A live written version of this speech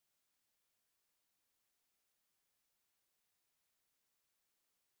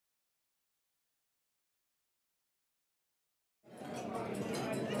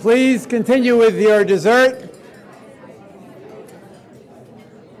Please continue with your dessert.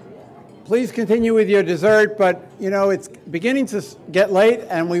 Please continue with your dessert, but you know, it's beginning to get late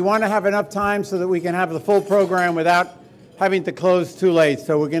and we want to have enough time so that we can have the full program without having to close too late.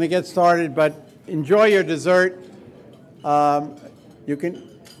 So we're going to get started, but enjoy your dessert. You can,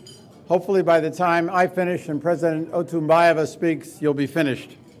 hopefully by the time I finish and President Otunbayeva speaks, you'll be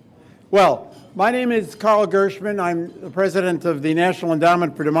finished. Well, my name is GERSHMAN. I'm the president of the National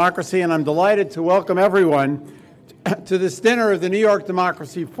Endowment for Democracy, and I'm delighted to welcome everyone to this dinner of the New York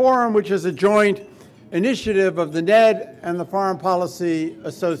Democracy Forum, which is a joint initiative of the NED and the Foreign Policy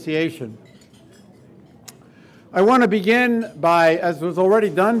Association. I want to begin by, as was already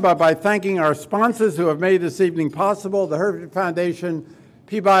done, by thanking our sponsors who have made this evening possible, the Heritage Foundation,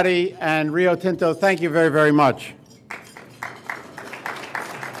 Peabody, and Rio Tinto. Thank you very, very much.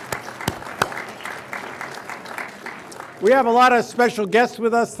 We have a lot of special guests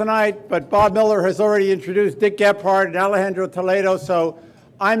with us tonight, but Bob Miller has already introduced Dick Gephardt and Alejandro Toledo, so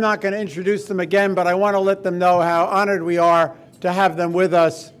I'm not going to introduce them again, but I want to let them know how honored we are to have them with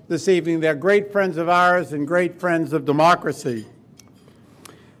us this evening. They're great friends of ours and great friends of democracy.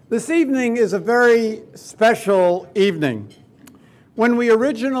 This evening is a very special evening. When we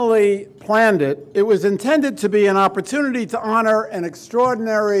originally planned it, it was intended to be an opportunity to honor an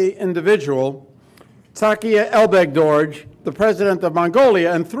extraordinary individual, Takia Elbegdorj, the president of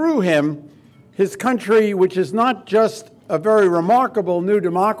Mongolia, and through him, his country, which is not just a very remarkable new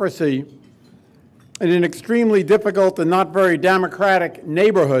democracy in an extremely difficult and not very democratic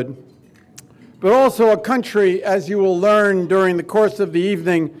neighborhood, but also a country, as you will learn during the course of the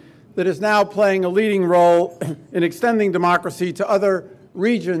evening, that is now playing a leading role in extending democracy to other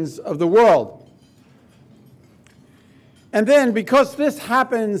regions of the world. And then, because this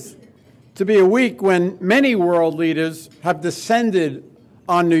happens to be a week when many world leaders have descended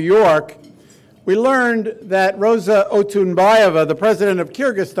on New York, we learned that Roza Otunbayeva, the president of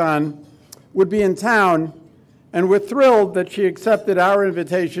Kyrgyzstan, would be in town, and we're thrilled that she accepted our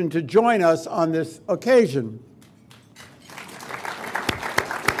invitation to join us on this occasion.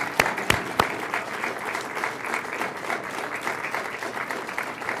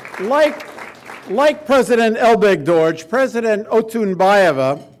 Like President Elbegdorj, President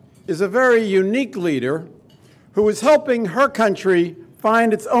Otunbayeva is a very unique leader who is helping her country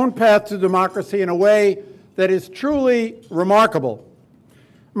find its own path to democracy in a way that is truly remarkable.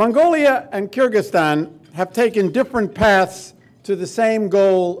 Mongolia and Kyrgyzstan have taken different paths to the same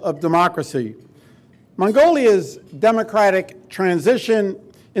goal of democracy. Mongolia's democratic transition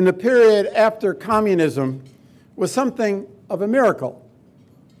in the period after communism was something of a miracle.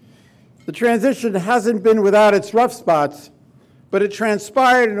 The transition hasn't been without its rough spots, but it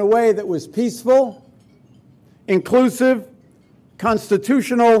transpired in a way that was peaceful, inclusive,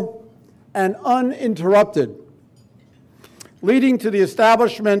 constitutional, and uninterrupted, leading to the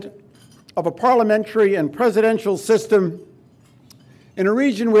establishment of a parliamentary and presidential system in a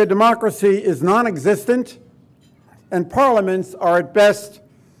region where democracy is non-existent and parliaments are at best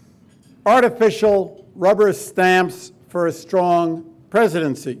artificial rubber stamps for a strong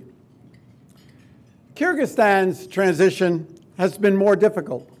presidency. Kyrgyzstan's transition has been more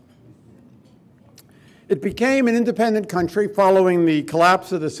difficult. It became an independent country following the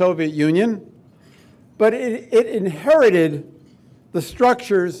collapse of the Soviet Union, but it inherited the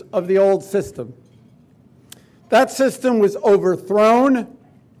structures of the old system. That system was overthrown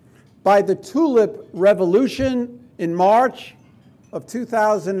by the Tulip Revolution in March of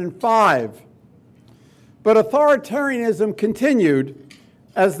 2005. But authoritarianism continued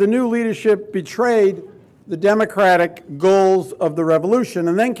as the new leadership betrayed the democratic goals of the revolution.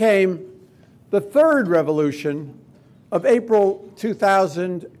 And then came the third revolution of April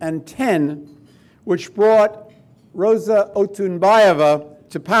 2010, which brought Roza Otunbayeva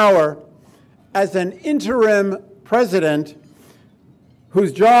to power as an interim president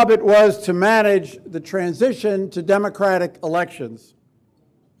whose job it was to manage the transition to democratic elections.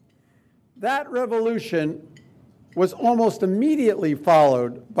 That revolution was almost immediately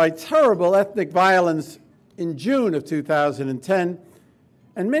followed by terrible ethnic violence in June of 2010,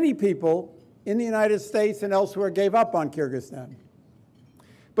 and many people in the United States and elsewhere gave up on Kyrgyzstan.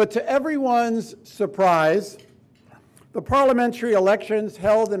 But to everyone's surprise, the parliamentary elections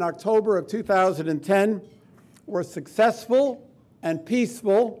held in October of 2010 were successful and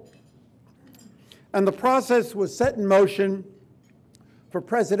peaceful, and the process was set in motion for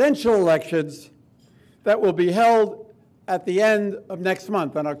presidential elections that will be held at the end of next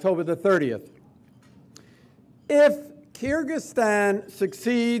month, on October the 30th. If Kyrgyzstan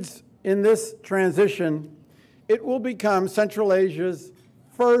succeeds in this transition, it will become Central Asia's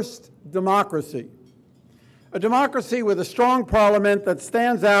first democracy, a democracy with a strong parliament that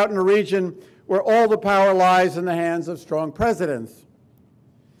stands out in a region where all the power lies in the hands of strong presidents.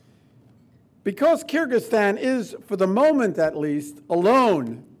 Because Kyrgyzstan is, for the moment at least,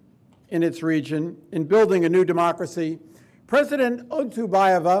 alone in its region in building a new democracy, President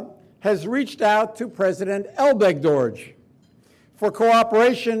Otunbayeva has reached out to President Elbegdorj for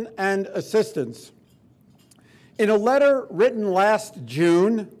cooperation and assistance. In a letter written last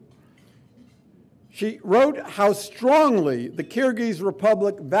June, she wrote how strongly the Kyrgyz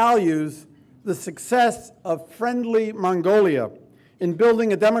Republic values the success of friendly Mongolia in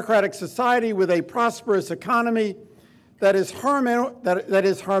building a democratic society with a prosperous economy that is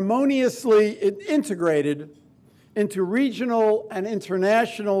harmoniously integrated into regional and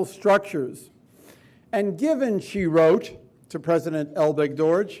international structures. And given, she wrote to President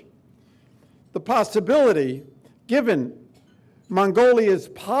Elbegdorj, the possibility, given Mongolia's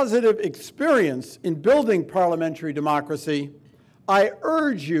positive experience in building parliamentary democracy, I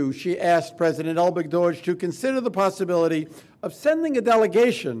urge you, she asked President Elbegdorj, to consider the possibility of sending a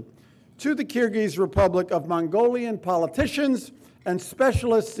delegation to the Kyrgyz Republic of Mongolian politicians and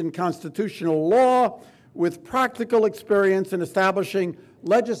specialists in constitutional law with practical experience in establishing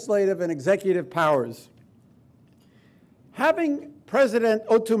legislative and executive powers. Having President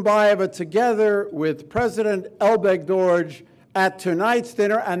Otunbayeva together with President Elbegdorj at tonight's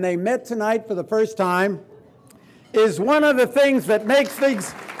dinner, and they met tonight for the first time, is one of the things that makes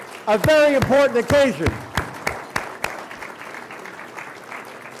things a very important occasion.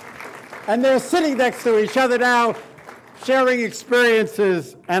 And they're sitting next to each other now, sharing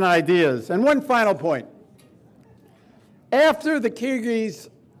experiences and ideas. And one final point. After the Kyrgyz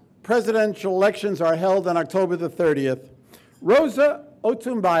presidential elections are held on October the 30th, Roza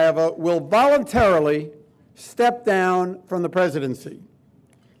Otunbayeva will voluntarily step down from the presidency.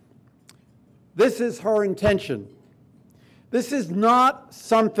 This is her intention. This is not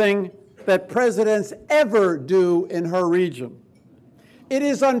something that presidents ever do in her region. It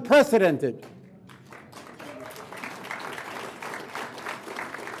is unprecedented.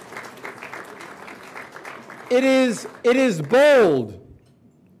 It is bold,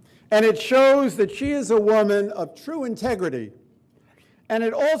 and it shows that she is a woman of true integrity, and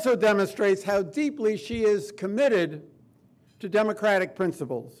it also demonstrates how deeply she is committed to democratic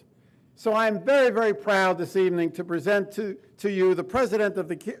principles. So I'm very, very proud this evening to present to you the President of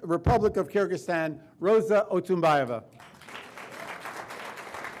the Republic of Kyrgyzstan, Roza Otunbayeva.